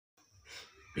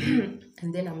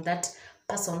And then I'm that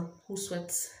person who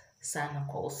sweats sana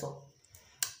kwa uso.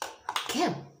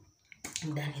 Okay,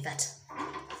 I'm done with that.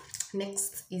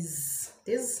 Next is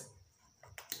this.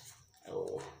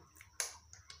 Oh.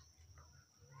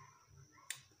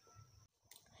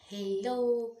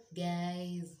 Hello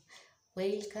guys,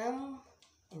 welcome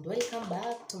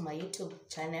back to my YouTube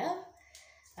channel.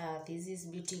 This is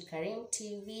Beauty Karim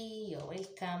TV. You're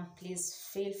welcome. Please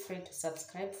feel free to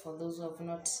subscribe for those who have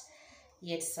not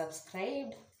yet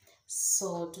subscribed.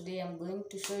 So today I'm going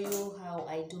to show you how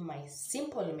I do my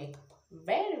simple makeup.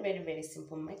 Very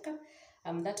simple makeup.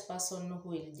 I'm that person who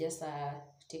will just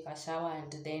take a shower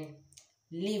and then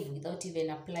leave without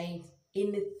even applying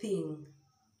anything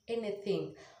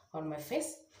on my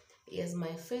face. Yes,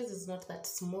 my face is not that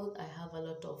smooth. I have a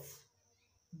lot of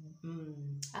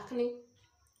acne,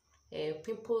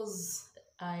 pimples.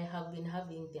 I have been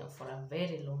having them for a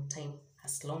very long time,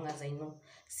 as long as I know,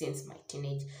 since my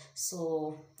teenage.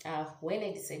 So when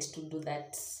I decide to do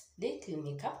that daily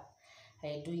makeup,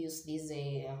 I do use this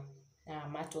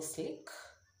Matte Sleek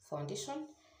foundation,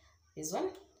 this one,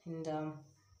 and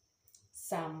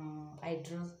I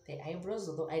draw the eyebrows,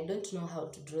 although I don't know how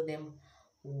to draw them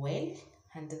well,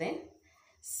 and then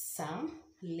some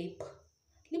lip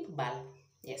balm.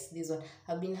 Yes, this one.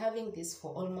 I've been having this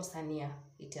for almost a year.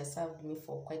 It has served me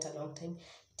for quite a long time.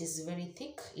 It is very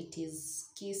thick. It is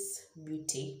Kiss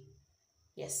Beauty.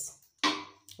 Yes,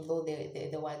 although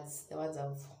the words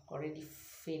have already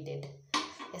faded.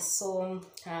 Yes, so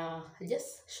I'll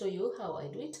just show you how I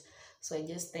do it. So I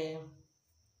just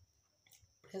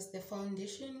press the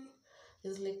foundation.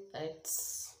 It's like that.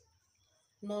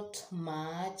 Not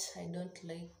much. I don't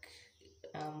like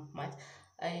much.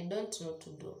 I don't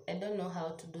know how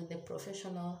to do the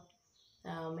professional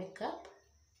makeup.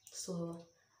 So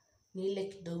ni ile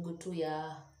kidogo tu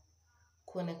ya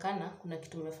kuonekana kuna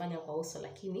kitu nimefanya kwa uso,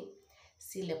 lakini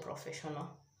si ile professional.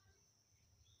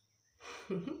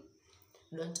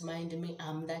 Don't mind me,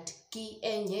 I'm that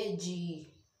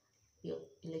kienyeji. Yo,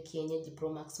 ile kienyeji Pro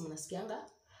Max mnasikianga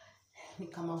ni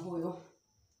kama huyo.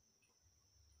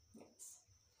 Yes.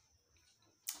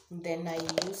 Then I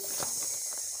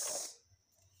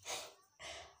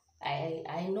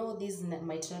know this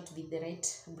might not be the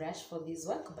right brush for this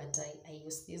work, but I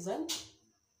use this one.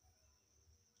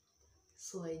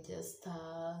 So I just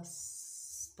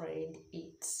spread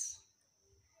it.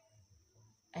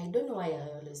 I don't know why I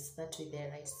always start with the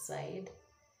right side.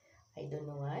 I don't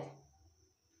know why.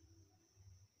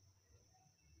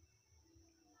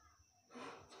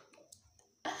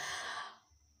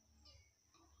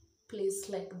 Please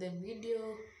like the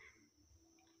video,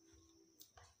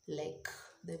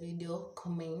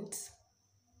 comment.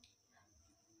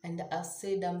 And I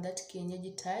said I'm that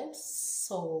kienyeji type,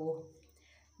 so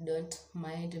don't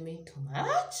mind me too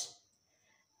much.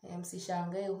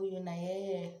 Msishangae huyu na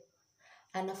yeye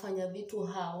anafanya vitu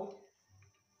hao.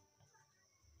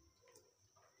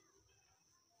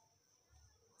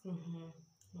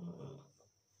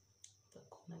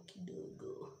 Kuna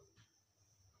kidogo.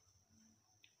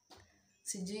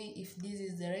 Sijui if this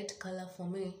is the right color for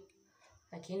me,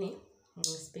 lakini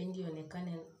sipendi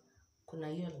ionekane kuna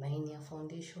hiyo line ya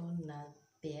foundation na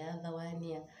the other one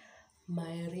ya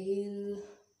my real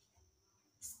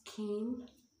skin.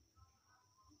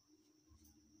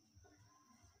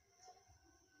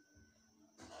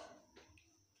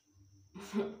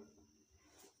 I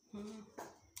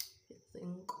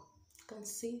think you can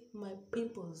see my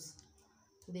pimples.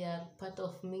 They are part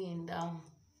of me, and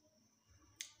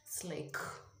it's like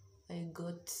I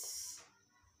got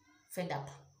fed up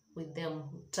with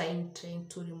them, trying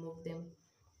to remove them.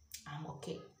 I'm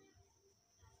okay.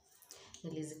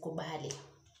 Nilizikubali.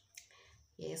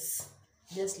 Yes,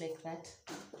 just like that.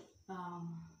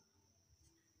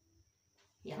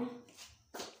 Yeah.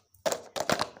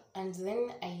 And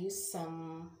then I use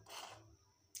some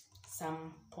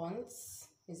Pond's.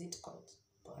 Is it called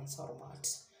Pond's or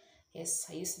what? Yes,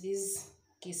 I use this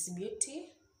Kiss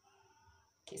Beauty.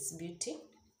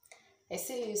 I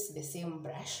still use the same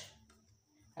brush.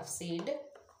 I've said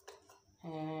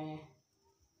I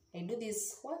do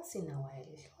this once in a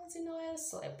while,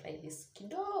 so I apply this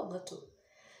kidogo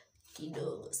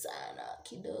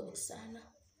sana.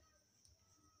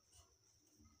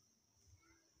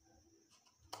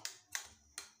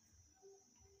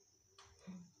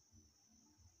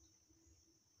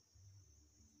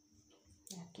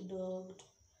 Kidogo tu.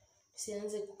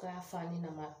 Sianze kukaa fani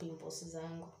na mapimples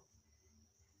zangu.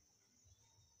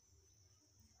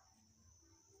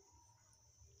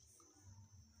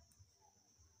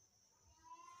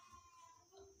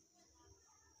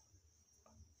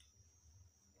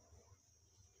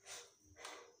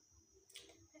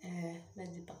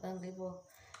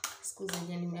 siku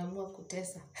zenye nimeamua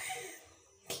kutesa.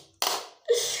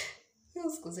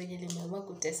 Siku zenye nimeamua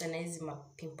kutesa na hizi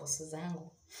pimples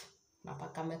zangu.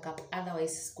 Napaka makeup,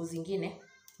 otherwise siku zingine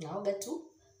naoga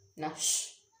tu na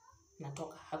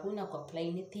natoka. Hakuna ku apply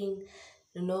anything.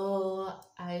 No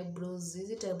eyebrows, is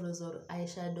it eyebrows or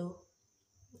eyeshadow?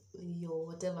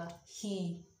 Whatever.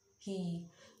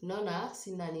 Naona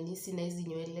sina nini, sina hizi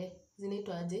nywele.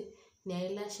 Zinaitwa aje? Ni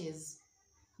eyelashes.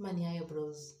 Ama ni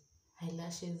eyebrows.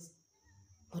 Eyelashes.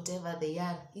 Whatever they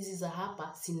are. Hizi za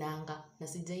hapa sinanga na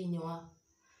sijainyoa.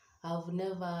 I've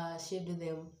never shaved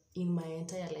them in my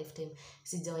entire lifetime.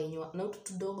 Sijawainyoa. Na utu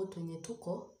tudogo twenye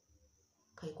tuko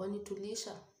kaikuwa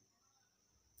nitulisha.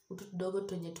 Utu tudogo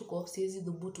twenye tuko siwezi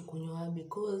dhubutu kunyoa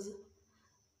because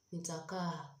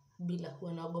nitakaa bila,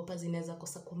 huwa naogopa zinaweza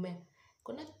kosa kumea.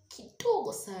 Kuna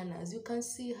kidogo sana, as you can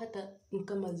see, hata ni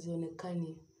kama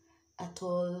zionekani at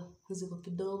all, ziko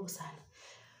kidogo sana.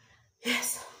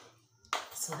 Yes,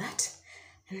 so that,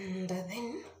 and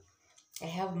then I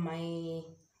have my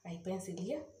eye pencil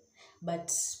here,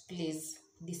 but please,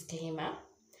 disclaimer,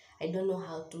 I don't know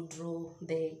how to draw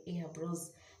the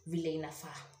eyebrows vile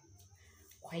inafaa.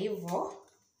 Kwa hivyo,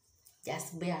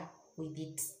 just bear with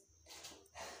it.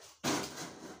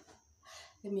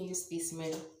 Let me use this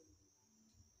mirror.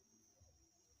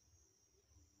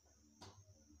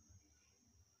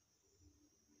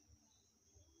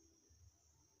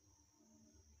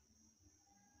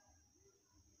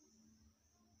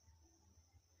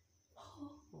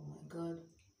 Oh my God.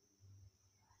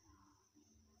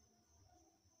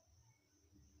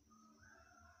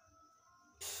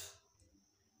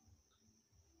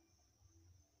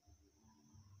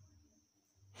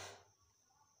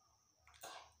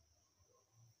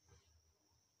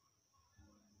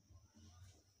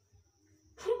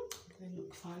 They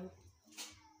look fun.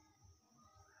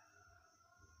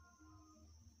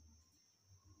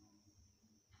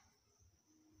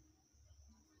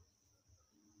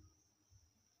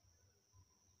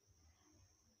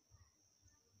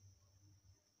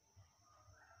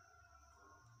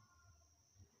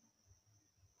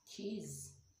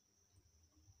 Cheese.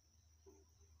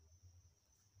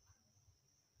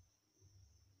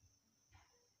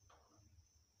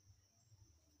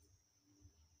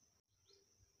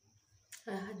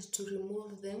 I had to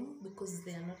remove them because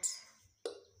they are not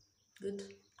good.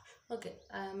 Okay,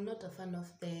 I'm not a fan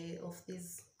of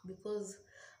this because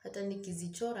hata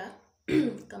nikizichora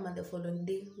kama the following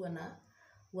day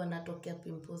wanatokea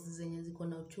pimples zenye ziko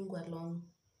na uchungu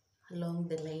along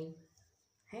the line.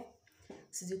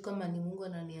 Sijui kama ni Mungu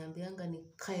ananiambianga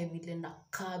nikae vile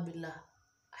nakaa bila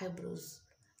eyebrows,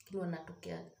 lakini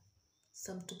wanatokea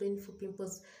some too painful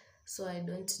pimples, so I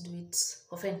don't do it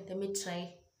often. Let me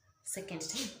try second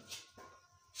time.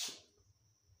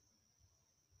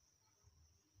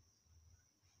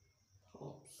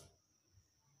 Oops.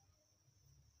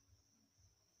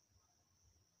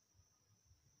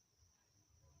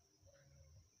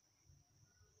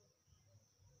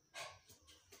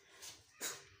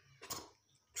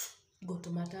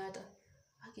 Goto matata.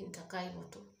 Haki nitakaa hivyo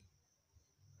tu.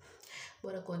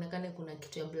 Bora kuonekane kuna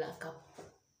kitu ya black up.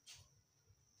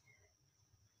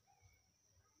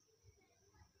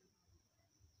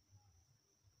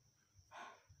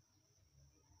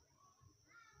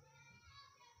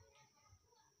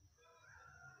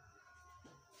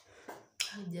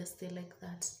 I'll just stay like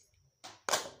that.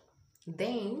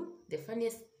 Then the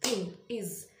funniest thing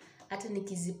is hata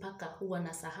nikizipaka huwa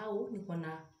nasahau niko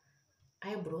na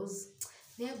eyebrows.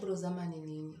 Ni eyebrows ama ni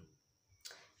nini?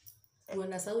 Huwa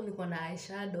nasahau niko na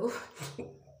eyeshadow.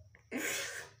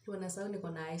 Huwa nasahau niko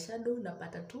na eyeshadow,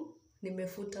 napata tu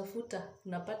nimefuta,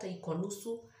 unapata iko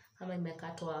nusu ama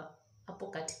imekatwa hapo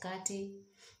katikati.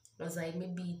 Because I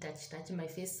maybe touch my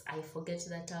face, I forget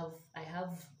that I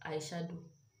have eyeshadow.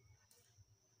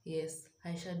 Yes,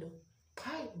 eyeshadow.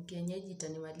 Kai, kienyeji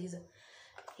itanimaliza.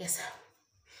 Yes.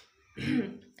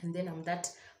 And then I'm that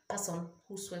person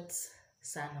who sweats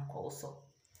sana kwa uso.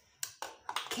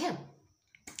 Okay,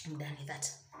 I'm done with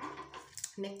that.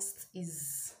 Next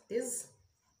is this.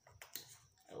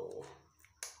 Oh.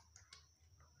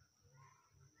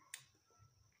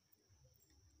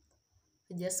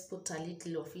 I just put a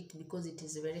little of it because it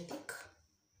is very thick.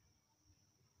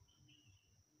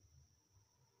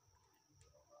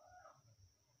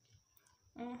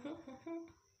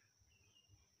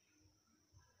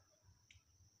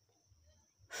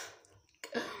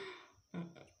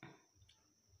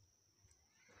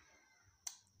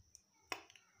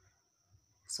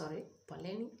 Sorry,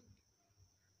 poleni.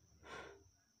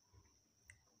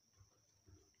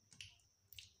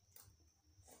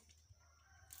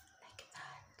 Like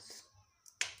that.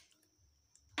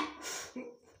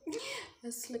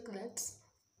 Just like that.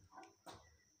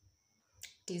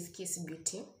 It is Kiss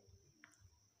Beauty.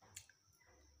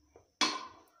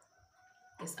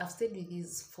 Yes, I've stayed with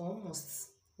this for almost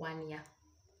 1 year.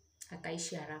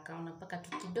 Akaishi haraka, unapaka tu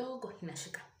kidogo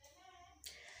inashika.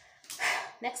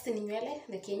 Next ni nywele,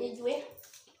 the kienyeji way.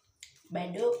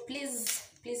 Bado, please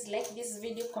like this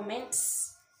video, comment.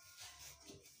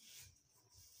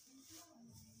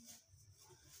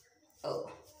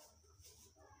 Oh.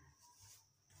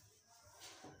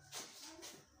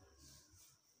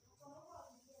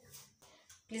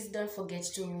 Please don't forget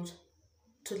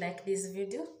to like this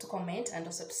video, to comment, and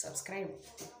also to subscribe.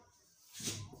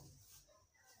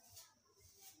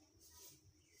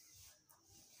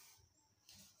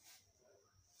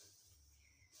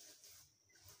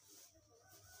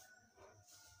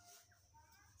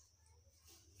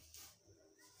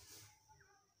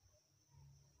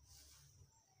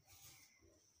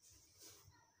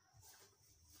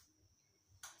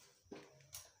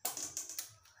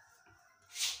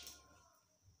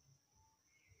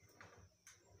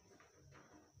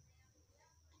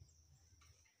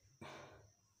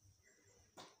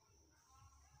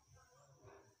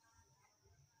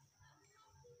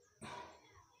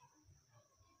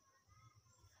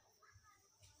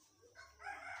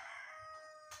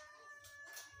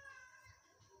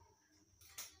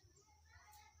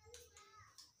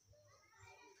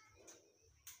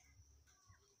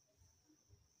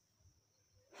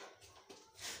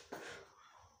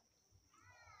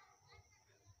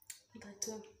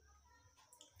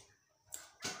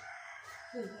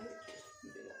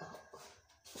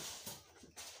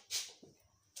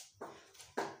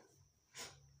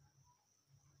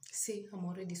 See, I'm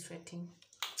already sweating.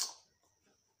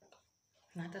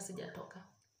 Na hata sijatoka.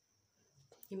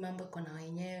 Hii mambo iko na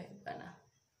wenyewe bana.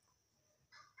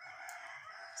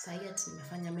 Sasa ati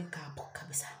nimefanya makeup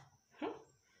kabisa.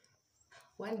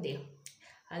 One day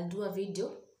I'll do a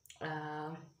video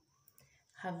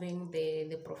having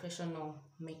the professional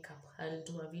makeup. I'll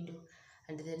do a video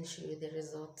and then show you the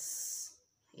results.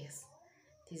 Yes,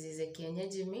 this is a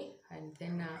kienyeji me, and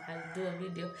then I'll do a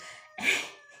video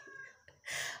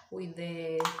with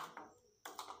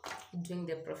doing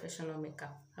the professional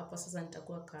makeup. Hapo sasa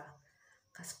nitakuwa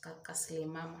ka slay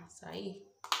mama.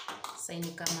 Sai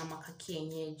ni kama mama ka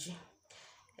kienyeji.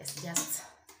 It's just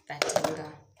that.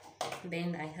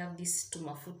 Then I have this to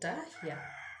mafuta here.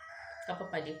 Hapa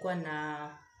palikuwa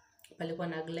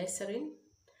na glycerin.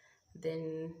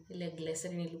 Then ile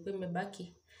glycerin ilikuwa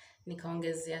imebaki,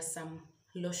 nikaongezea some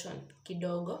lotion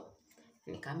kidogo,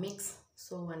 nika mix.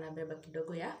 So wanabeba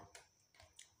kidogo ya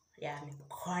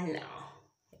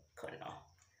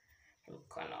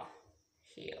mikono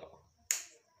hiyo.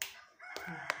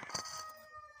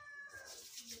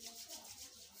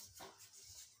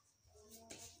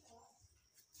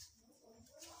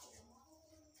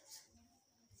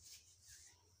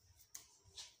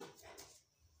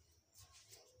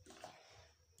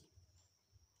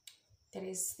 There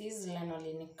is this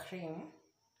lanolin cream.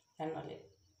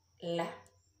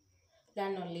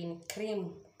 Lanolin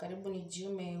cream. Karibu ni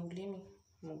jiume ulimi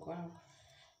mgwangu.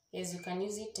 Yes, you can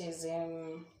use it as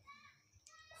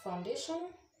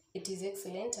foundation. It is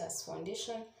excellent as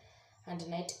foundation and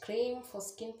night cream for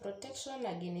skin protection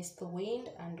against the wind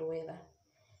and weather.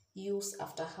 Use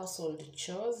after household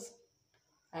chores,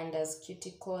 and as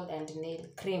cuticle and nail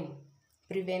cream.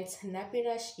 Prevents nappy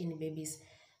rash in babies.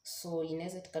 So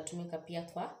inaweza tukatumika pia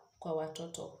kwa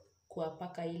watoto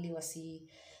kuwapaka ili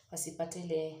wasipate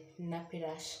ile nappy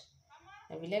rash.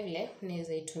 Na vile vile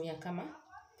unaweza itumia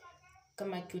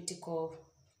kama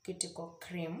cuticle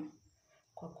cream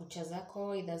kwa kucha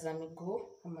zako, either za miguu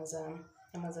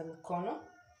ama za mikono.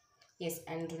 Yes,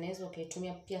 and unaweza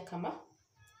ukaitumia pia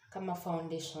kama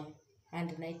foundation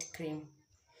and night cream.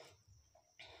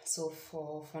 So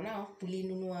for now,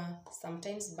 nilinunua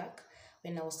sometimes back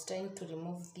when I was trying to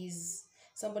remove these.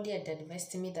 Somebody had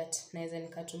advised me that naweza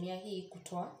nikatumia hii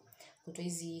kutoa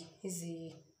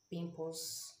hizi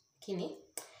pimples kini.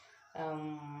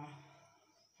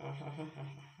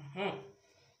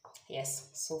 Yes,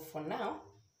 so for now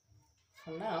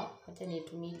wacha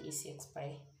nitumie isi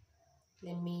expire.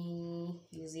 Let me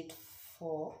use it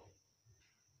for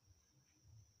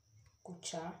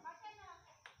kucha.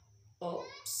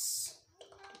 Oops.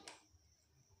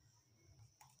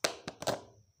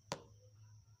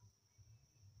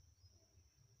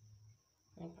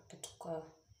 Mpaka tuka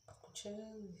kucha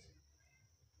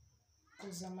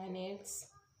za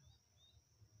nails.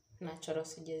 Natural,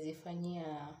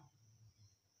 sijazifanyia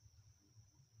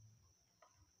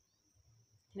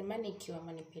ni manicure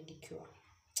ama ni pedicure.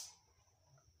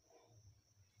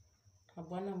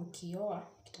 Mabwana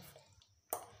mkioa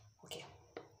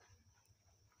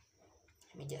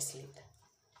just leave them.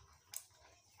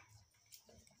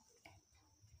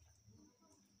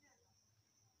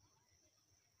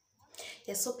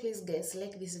 Yes, so please guys,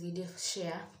 like this video,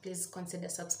 share, please consider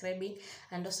subscribing,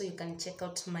 and also you can check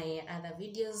out my other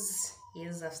videos.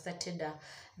 Yes, I've started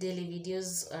daily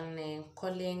videos on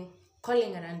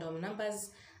calling random numbers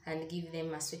and give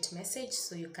them a sweet message.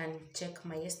 So you can check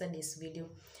my yesterday's video.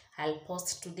 I'll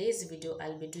post today's video.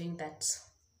 I'll be doing that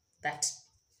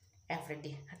every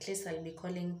day. At least I'll be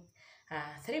calling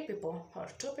 3 people or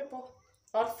 2 people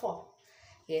or 4.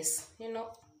 Yes, you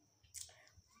know,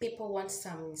 people want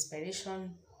some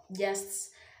inspiration,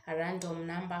 just a random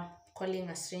number, calling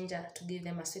a stranger to give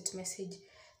them a sweet message,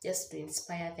 just to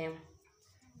inspire them.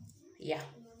 Yeah,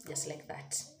 just like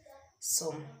that.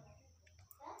 So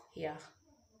here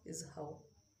is how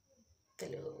they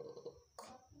look.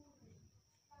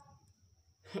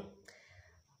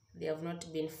 They have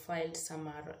not been filed, some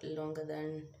are longer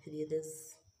than the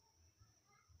others.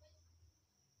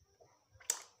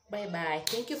 Bye bye,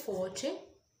 thank you for watching.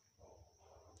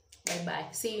 Bye bye,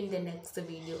 see you in the next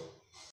video.